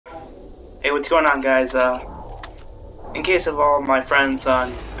Hey, what's going on, guys? In case of all my friends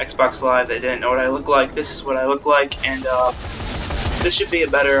on Xbox Live that didn't know what I look like, this is what I look like, and this should be a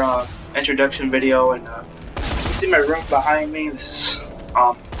better introduction video. And you can see my room behind me. This is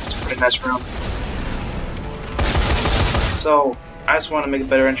it's a pretty nice room. So I just want to make a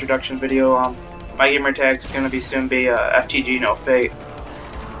better introduction video. My gamer tag's gonna be soon be FTG No Fate,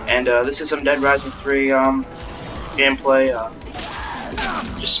 and this is some Dead Rising 3 gameplay.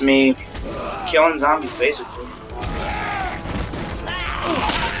 Just me killing zombies, basically.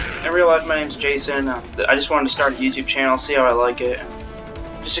 In real life, my name's Jason. I just wanted to start a YouTube channel, see how I like it.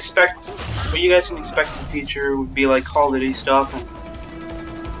 Just expect what you guys can expect in the future would be like Call of Duty stuff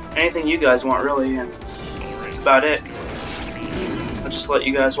and anything you guys want, really. And that's about it. I'll just let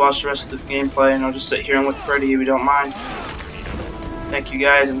you guys watch the rest of the gameplay, and I'll just sit here and look pretty if you don't mind. Thank you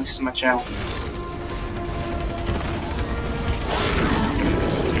guys, and this is my channel.